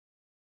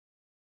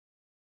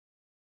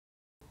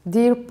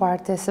Dear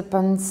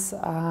participants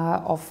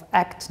of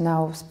Act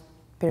Now's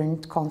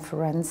Parent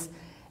Conference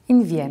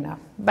in Vienna,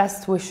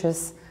 best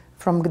wishes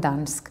from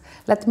Gdansk.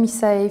 Let me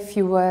say a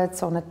few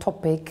words on a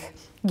topic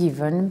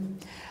given,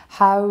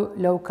 how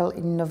local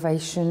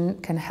innovation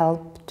can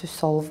help to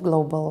solve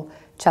global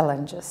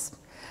challenges.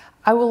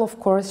 I will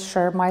of course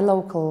share my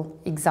local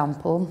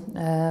example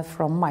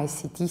from my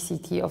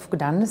city of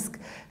Gdansk,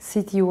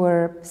 city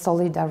where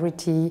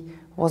solidarity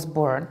was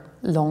born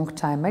long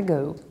time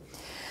ago.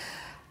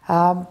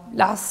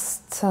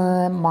 Last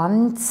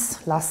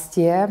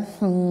year,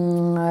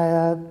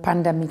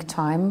 pandemic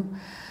time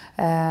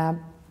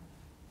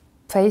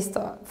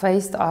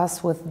faced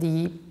us with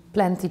the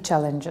plenty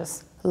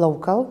challenges,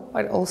 local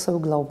but also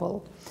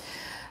global.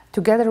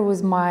 Together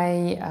with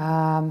my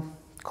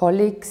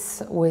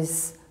colleagues,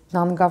 with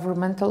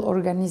non-governmental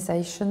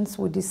organizations,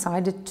 we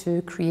decided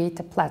to create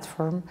a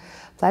platform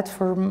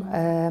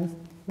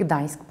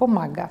Gdańsk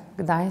pomaga,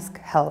 Gdańsk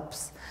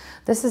helps.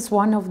 This is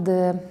one of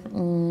the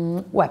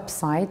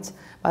websites,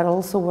 but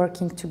also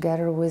working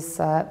together with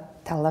a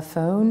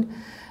telephone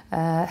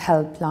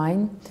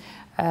helpline,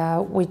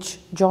 which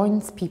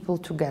joins people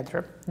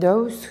together.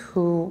 Those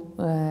who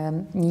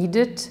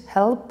needed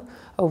help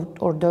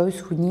or those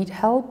who need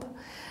help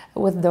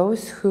with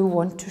those who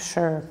want to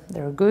share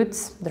their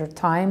goods, their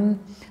time,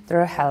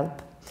 their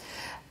help.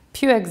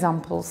 Few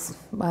examples.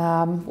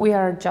 We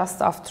are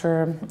just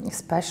after a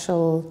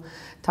special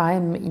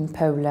time in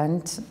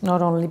Poland,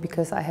 not only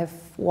because I have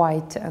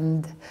white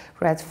and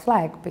red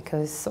flag,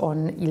 because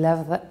on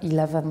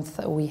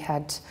 11th we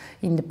had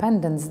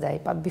Independence Day,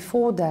 but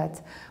before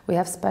that we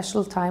have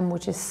special time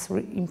which is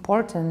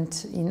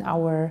important in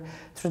our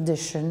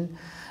tradition.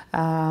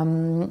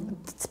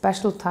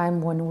 Special time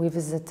when we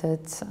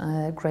visited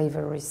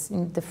graveries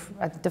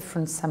at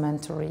different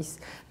cemeteries,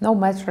 no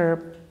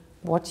matter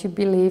what you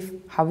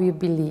believe, how you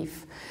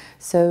believe.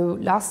 So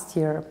last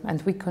year,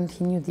 and we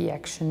continue the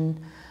action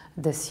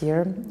this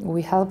year,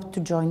 we helped to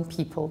join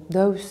people,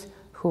 those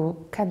who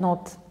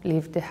cannot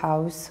leave the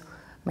house,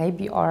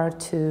 maybe are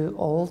too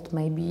old,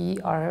 maybe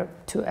are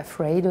too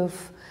afraid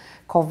of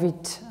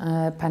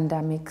COVID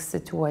pandemic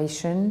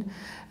situation,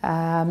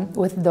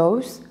 with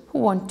those who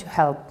want to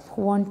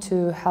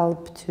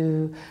help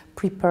to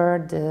prepare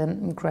the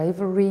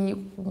gravery,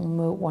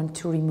 want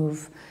to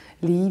remove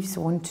leaves,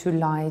 want to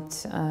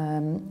light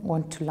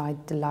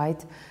the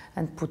light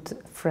and put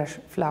fresh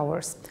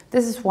flowers.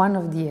 This is one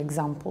of the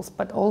examples,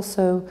 but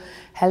also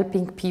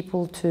helping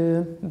people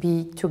to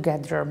be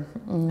together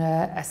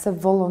as a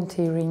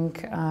volunteering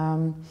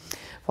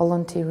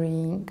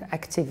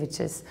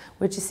activities,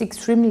 which is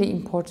extremely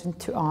important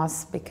to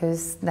us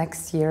because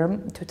next year,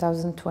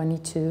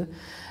 2022,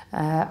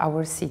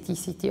 our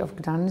city of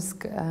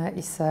Gdansk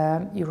is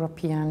a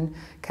European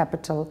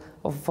capital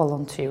of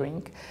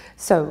volunteering.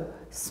 So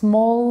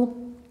small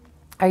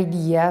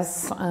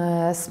ideas,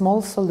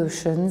 small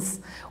solutions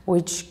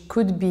which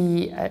could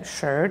be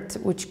shared,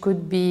 which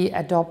could be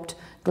adopted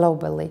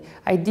globally.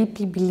 I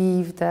deeply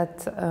believe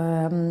that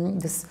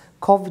this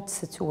COVID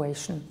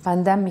situation,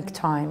 pandemic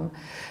time,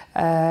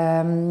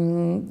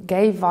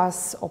 gave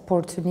us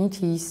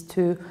opportunities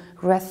to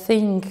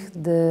rethink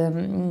the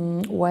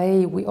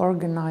way we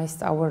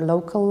organized our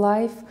local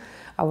life,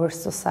 our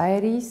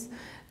societies,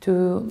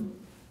 to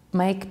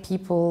make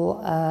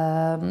people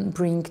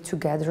bring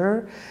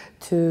together,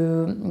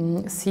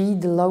 to see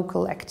the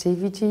local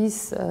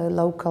activities,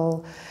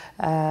 local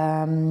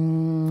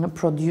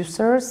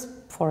producers,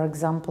 for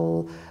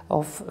example,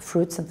 of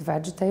fruits and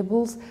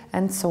vegetables,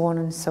 and so on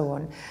and so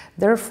on.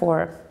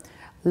 Therefore,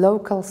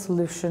 local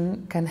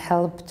solution can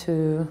help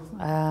to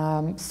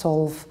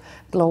solve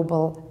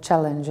global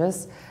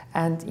challenges,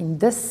 and in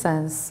this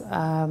sense,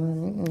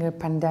 the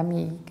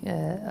pandemic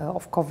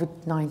of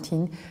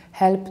COVID-19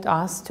 helped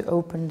us to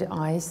open the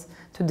eyes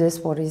to this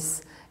what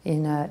is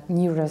in a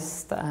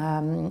nearest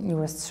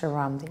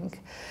surrounding.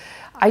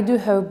 I do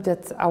hope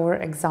that our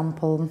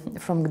example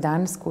from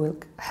Gdansk will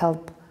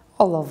help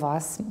all of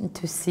us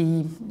to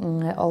see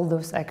all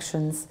those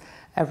actions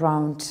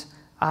around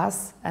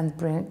us and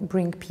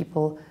bring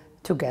people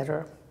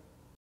together.